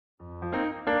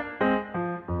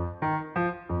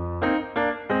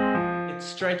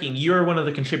striking. You're one of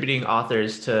the contributing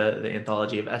authors to the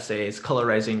anthology of essays,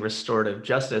 Colorizing Restorative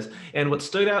Justice. And what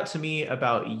stood out to me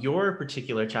about your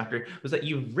particular chapter was that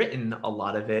you've written a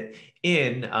lot of it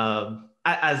in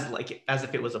as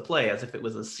if it was a play, as if it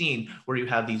was a scene where you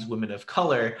have these women of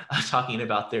color talking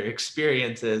about their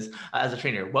experiences as a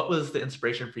trainer. What was the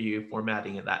inspiration for you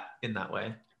formatting it in that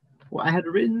way? Well, I had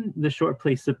written the short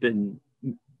play Sippin'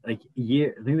 like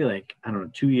maybe like, I don't know,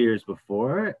 2 years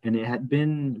before, and it had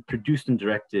been produced and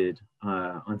directed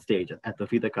on stage at the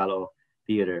Frida Kahlo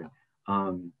Theater.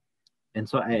 Um, and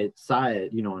so I saw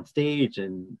it, on stage,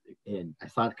 and I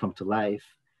saw it come to life.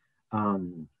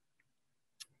 Um,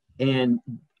 and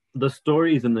the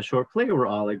stories in the short play were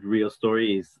all like real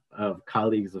stories of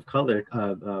colleagues of color,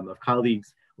 of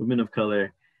colleagues, women of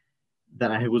color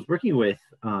that I was working with,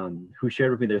 who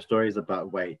shared with me their stories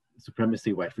about white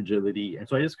supremacy, white fragility. And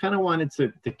so I just kind of wanted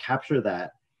to capture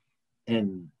that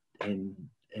and and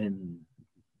and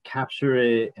capture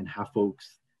it and have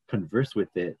folks converse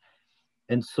with it.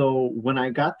 And so when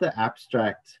I got the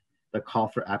call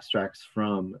for abstracts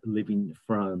from Living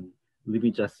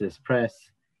Justice Press,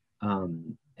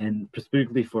 and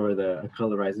specifically for the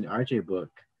Colorizing RJ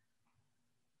book,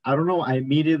 I don't know. I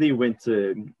immediately went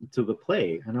to the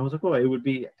play, and I was like, "Oh, it would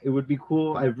be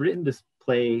cool. I've written this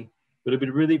play, but it'd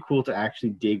be really cool to actually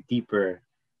dig deeper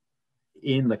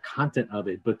in the content of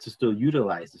it, but to still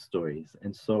utilize the stories."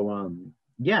 And so,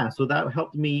 yeah, so that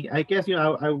helped me. I guess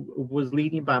I was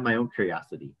leading by my own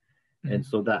curiosity, and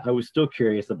so that I was still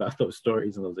curious about those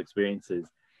stories and those experiences.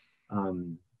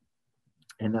 Um,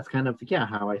 and that's kind of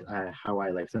how I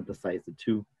like synthesized the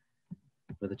two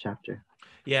for the chapter.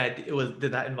 Yeah,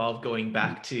 did that involve going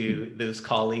back to those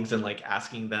colleagues and like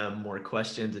asking them more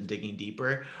questions and digging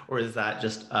deeper, or is that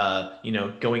just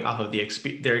going off of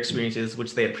their experiences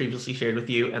which they had previously shared with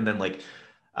you, and then like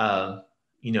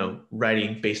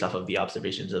writing based off of the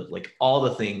observations of like all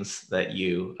the things that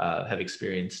you have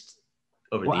experienced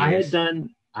over Well, the I had years?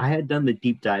 done I had done the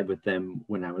deep dive with them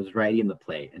when I was writing the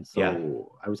play, and Yeah.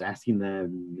 so I was asking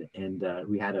them, and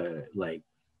we had a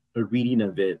reading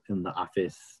of it in the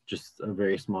office, just a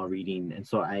very small reading, and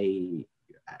so I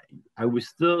was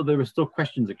still there were still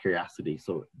questions of curiosity,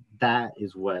 so that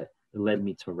is what led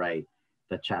me to write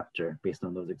the chapter based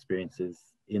on those experiences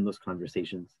in those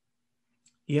conversations.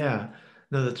 Yeah.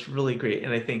 No, that's really great.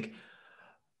 And I think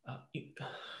uh,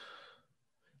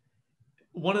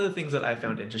 one of the things that I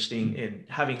found interesting in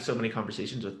having so many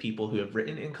conversations with people who have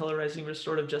written in colorizing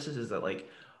restorative justice is that like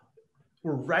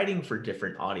we're writing for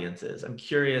different audiences. I'm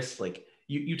curious, like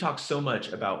you talk so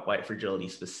much about white fragility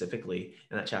specifically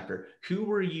in that chapter. Who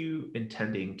were you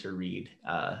intending to read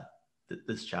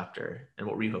this chapter, and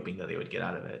what were you hoping that they would get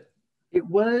out of it? It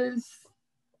was,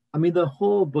 I mean, the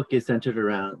whole book is centered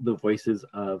around the voices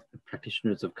of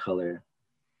practitioners of color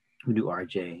who do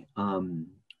RJ,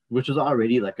 which was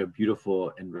already like a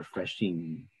beautiful and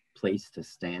refreshing place to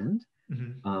stand.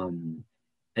 Mm-hmm. Um,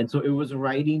 and so it was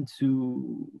writing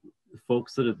to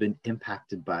folks that have been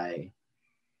impacted by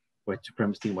white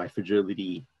supremacy and white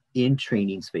fragility in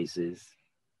training spaces.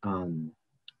 Um,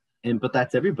 but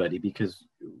that's everybody, because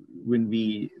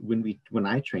when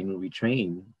I train, when we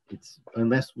train, it's,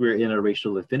 unless we're in a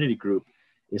racial affinity group,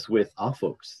 it's with all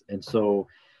folks. And so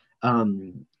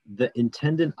the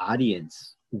intended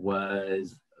audience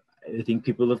was, I think,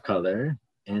 people of color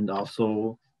and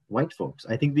also white folks.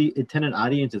 I think the intended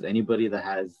audience is anybody that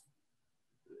has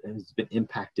been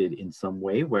impacted in some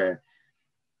way where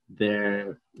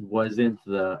there wasn't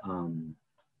the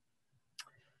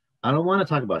I don't want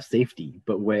to talk about safety,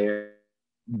 but where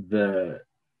the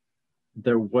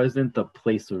there wasn't the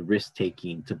place of risk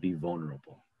taking to be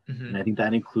vulnerable. Mm-hmm. And I think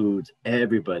that includes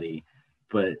everybody,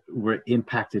 but we're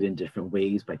impacted in different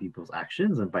ways by people's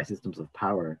actions and by systems of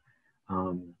power.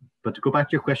 But to go back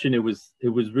to your question, it was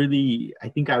really, I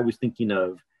think I was thinking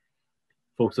of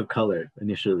folks of color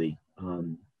initially.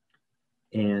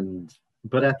 And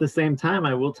but at the same time,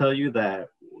 I will tell you that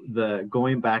the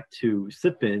going back to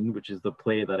Sippin, which is the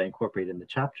play that I incorporate in the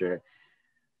chapter,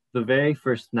 the very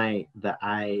first night that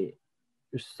I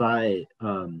saw it,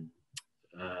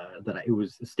 it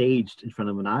was staged in front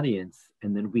of an audience,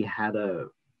 and then we had a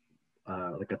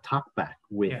like a talk back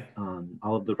with Yeah.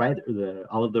 all of the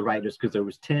writers, because there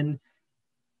was 10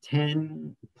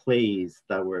 plays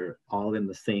that were all in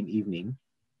the same evening,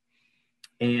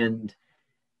 and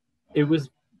it was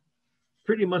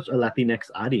pretty much a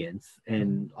Latinx audience,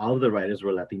 and all of the writers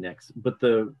were Latinx. But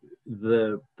the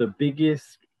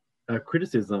biggest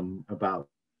criticism about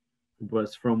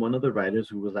was from one of the writers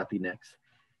who was Latinx,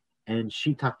 and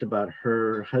she talked about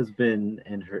her husband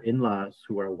and her in-laws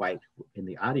who are white in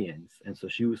the audience, and so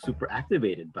she was super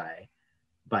activated by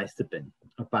by Sippin,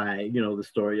 by, you know, the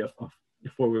story of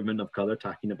four women of color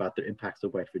talking about their impacts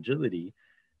of white fragility.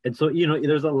 And so, you know,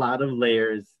 there's a lot of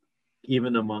layers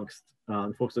even amongst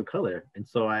folks of color. And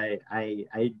so I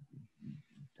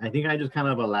think I just kind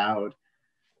of allowed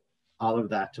all of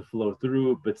that to flow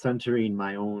through, but centering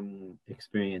my own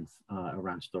experience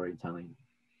around storytelling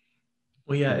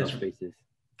Well, yeah, in those spaces.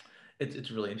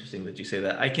 it's really interesting that you say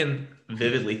that. I can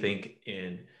vividly think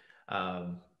in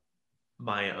um,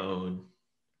 my own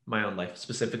my own life,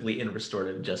 specifically in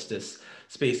restorative justice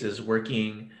spaces,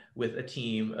 working with a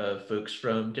team of folks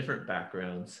from different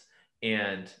backgrounds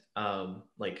and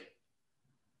like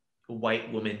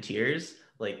white woman tears,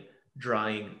 like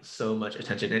drawing so much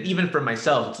attention. And even for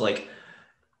myself, it's like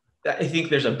I think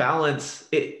there's a balance.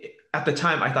 At the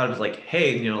time, I thought it was like,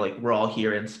 hey, you know, like we're all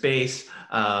here in space.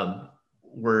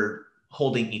 We're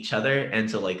holding each other. And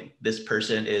so like this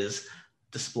person is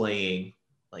displaying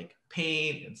like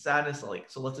pain and sadness. Like,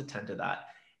 so let's attend to that.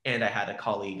 And I had a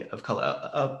colleague of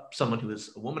color, someone who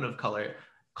is a woman of color,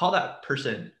 call that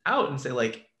person out and say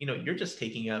like, you know, you're just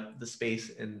taking up the space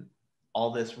in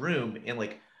all this room and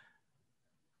like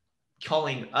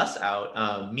calling us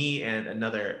out, me and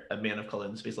a man of color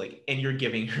in the space, like, and you're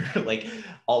giving her like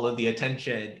all of the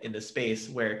attention in the space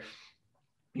where,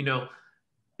 you know,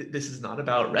 this is not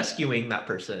about rescuing that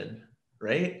person,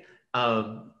 right?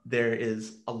 There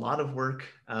is a lot of work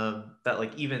that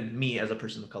like even me as a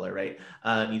person of color, right,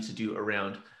 needs to do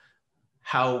around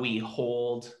how we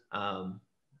hold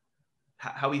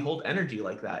energy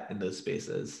like that in those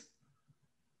spaces.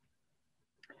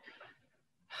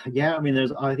 Yeah, I mean,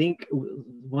 I think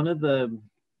one of the,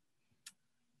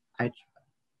 I,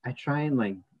 I try and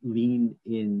like lean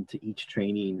into each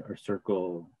training or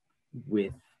circle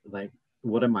with like,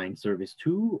 what am I in service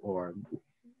to, or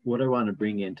what I want to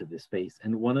bring into this space.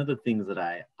 And one of the things that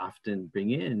I often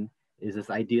bring in is this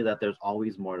idea that there's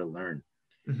always more to learn.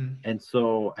 Mm-hmm. And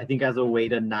so I think as a way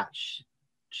to not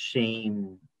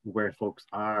shame where folks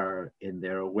are in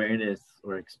their awareness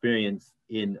or experience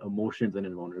in emotions and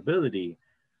in vulnerability,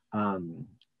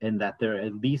 and that there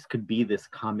at least could be this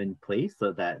common place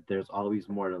so that there's always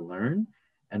more to learn,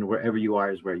 and wherever you are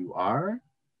is where you are.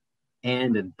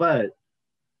 But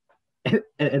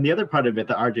and the other part of it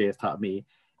that RJ has taught me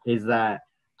is that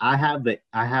I have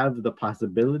the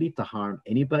possibility to harm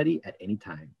anybody at any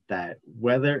time. That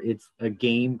whether it's a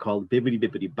game called Bibbidi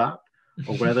Bibbidi Bop,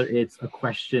 or whether it's a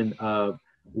question of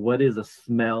what is a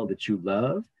smell that you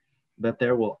love, that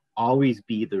there will always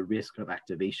be the risk of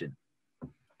activation.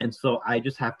 And so I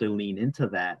just have to lean into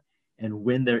that. And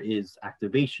when there is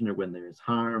activation or when there is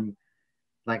harm,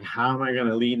 like how am I going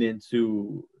to lean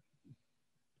into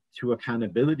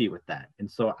accountability with that?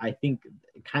 And so I think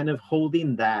kind of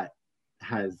holding that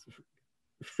has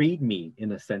freed me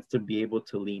in a sense to be able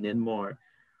to lean in more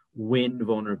when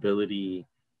vulnerability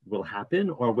will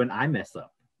happen or when I mess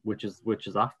up, which is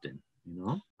often,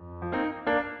 you know.